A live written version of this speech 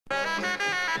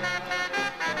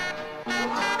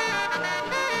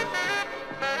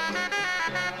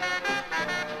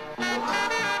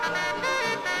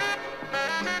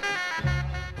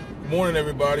Good morning,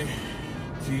 everybody.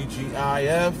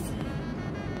 TGIF.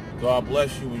 God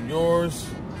bless you and yours.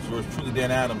 It's yours truly,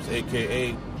 Dan Adams,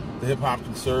 a.k.a. the hip-hop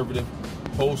conservative,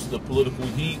 host of the Political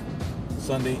Heat,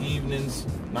 Sunday evenings,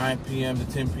 9 p.m. to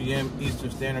 10 p.m. Eastern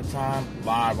Standard Time,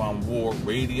 live on War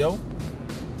Radio.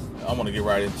 I'm going to get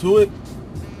right into it.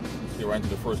 Let's get right into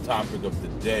the first topic of the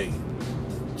day.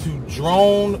 To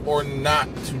drone or not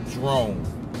to drone?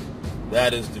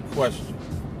 That is the question.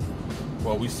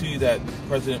 Well, we see that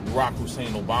President Barack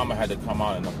Hussein Obama had to come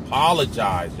out and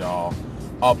apologize, y'all.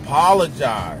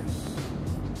 Apologize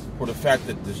for the fact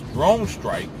that this drone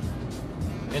strike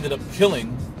ended up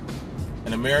killing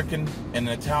an American and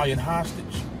an Italian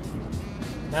hostage.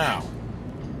 Now,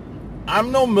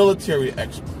 I'm no military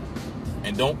expert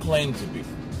and don't claim to be.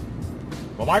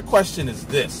 But my question is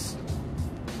this.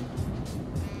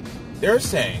 They're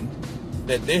saying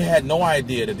that they had no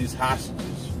idea that these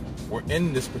hostages were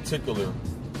in this particular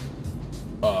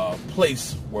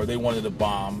place where they wanted to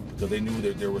bomb because they knew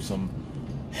that there were some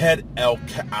head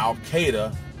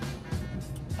Al-Qaeda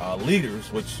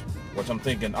leaders, which I'm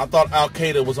thinking, I thought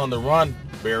Al-Qaeda was on the run,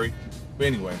 Barry. But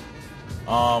anyway,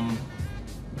 and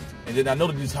then I know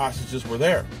that these hostages were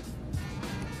there.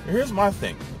 Here's my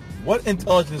thing. What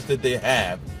intelligence did they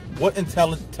have? What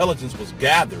intelligence was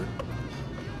gathered?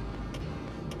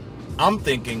 I'm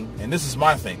thinking, and this is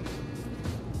my thing,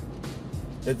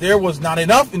 that there was not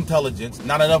enough intelligence,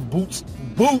 not enough boots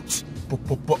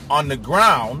on the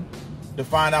ground to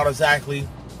find out exactly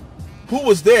who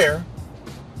was there.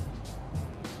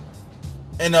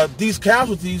 And these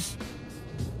casualties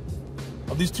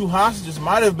of these two hostages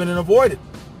might have been avoided.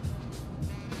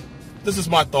 This is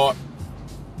my thought.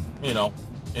 You know,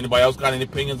 anybody else got any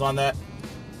opinions on that?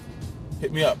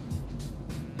 Hit me up.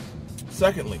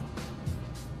 Secondly,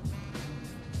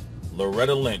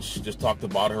 Loretta Lynch, just talked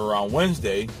about her on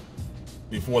Wednesday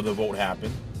before the vote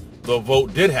happened. The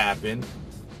vote did happen,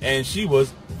 and she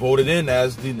was voted in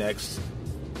as the next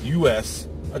U.S.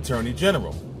 Attorney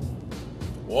General.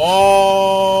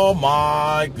 Oh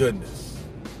my goodness.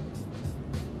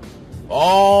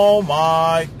 Oh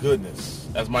my goodness.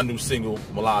 That's my new single,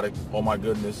 Melodic. Oh my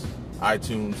goodness.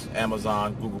 iTunes,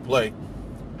 Amazon, Google Play.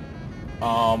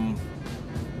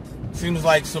 Seems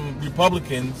like some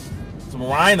Republicans, some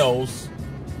rhinos,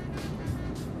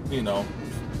 you know,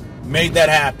 made that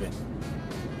happen.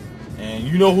 And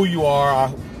you know who you are.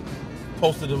 I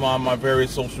posted them on my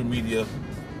various social media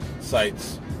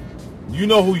sites. You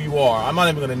know who you are. I'm not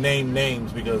even going to name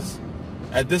names because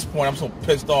at this point I'm so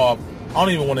pissed off. I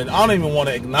don't even want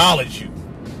to acknowledge you.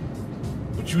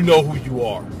 But you know who you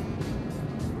are.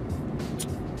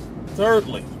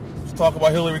 Thirdly, let's talk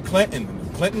about Hillary Clinton and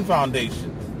the Clinton Foundation,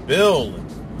 and Bill,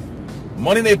 and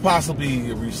money they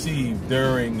possibly received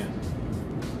during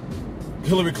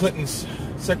Hillary Clinton's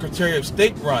Secretary of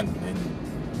State run,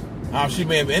 and how she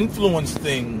may have influenced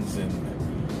things, and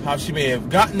how she may have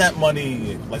gotten that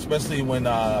money, especially when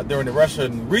during the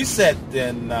Russian reset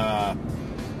and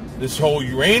this whole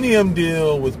uranium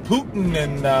deal with Putin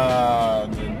and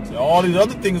all these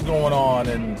other things going on.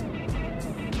 And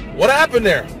what happened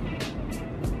there?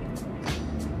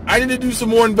 I need to do some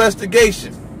more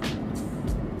investigation.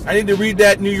 I need to read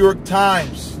that New York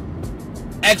Times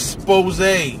expose.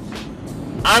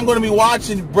 I'm going to be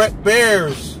watching Brett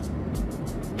Baer's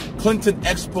Clinton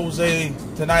expose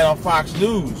tonight on Fox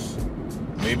News.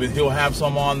 Maybe he'll have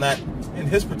some on that in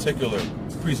his particular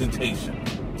presentation.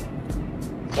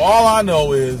 All I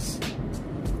know is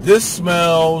this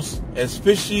smells as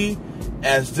fishy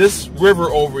as this river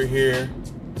over here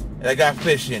that got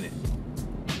fish in it.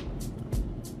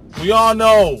 We all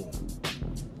know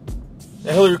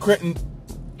that Hillary Clinton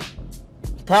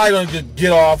is probably going to just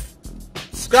get off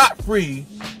scot-free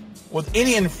with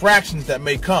any infractions that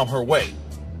may come her way.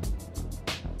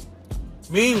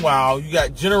 Meanwhile, you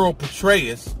got General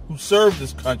Petraeus, who served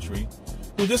this country,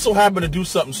 who just so happened to do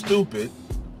something stupid.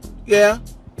 Yeah,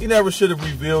 he never should have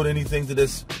revealed anything to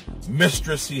this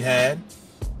mistress he had.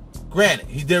 Granted,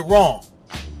 he did wrong,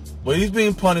 but he's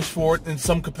being punished for it in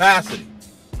some capacity.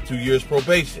 2 years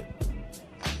probation.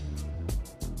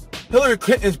 Hillary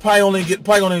Clinton is probably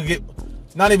going to get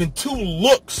not even 2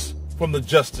 looks from the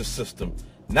justice system.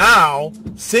 Now,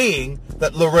 seeing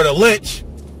that Loretta Lynch,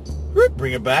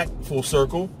 bring it back full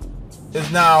circle, is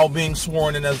now being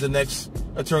sworn in as the next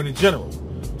Attorney General.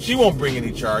 She won't bring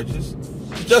any charges.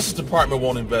 The Justice Department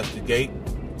won't investigate.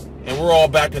 And we're all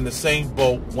back in the same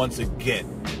boat once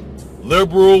again.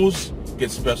 Liberals get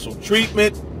special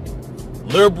treatment.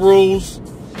 Liberals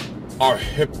are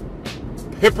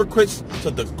hypocrites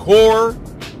to the core.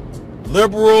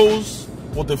 Liberals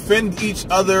will defend each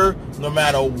other no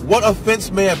matter what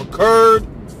offense may have occurred.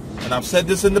 And I've said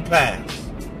this in the past.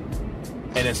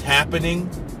 And it's happening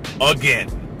again.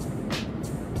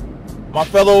 My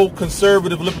fellow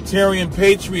conservative libertarian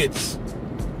patriots,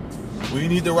 we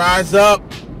need to rise up.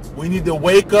 We need to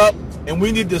wake up. And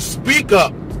we need to speak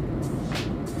up.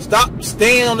 Stop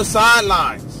staying on the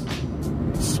sidelines.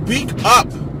 Speak up.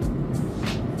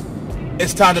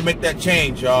 It's time to make that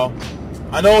change, y'all.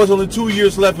 I know there's only 2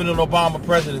 years left in an Obama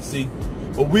presidency,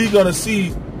 but we're going to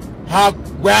see how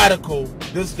radical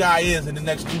this guy is in the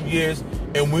next 2 years,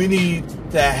 and we need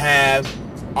to have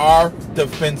our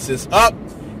defenses up,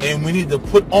 and we need to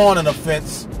put on an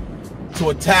offense to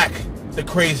attack the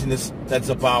craziness that's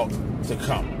about to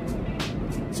come.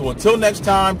 So until next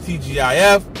time,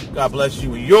 TGIF, God bless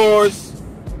you and yours.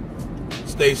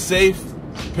 Stay safe.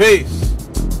 Peace.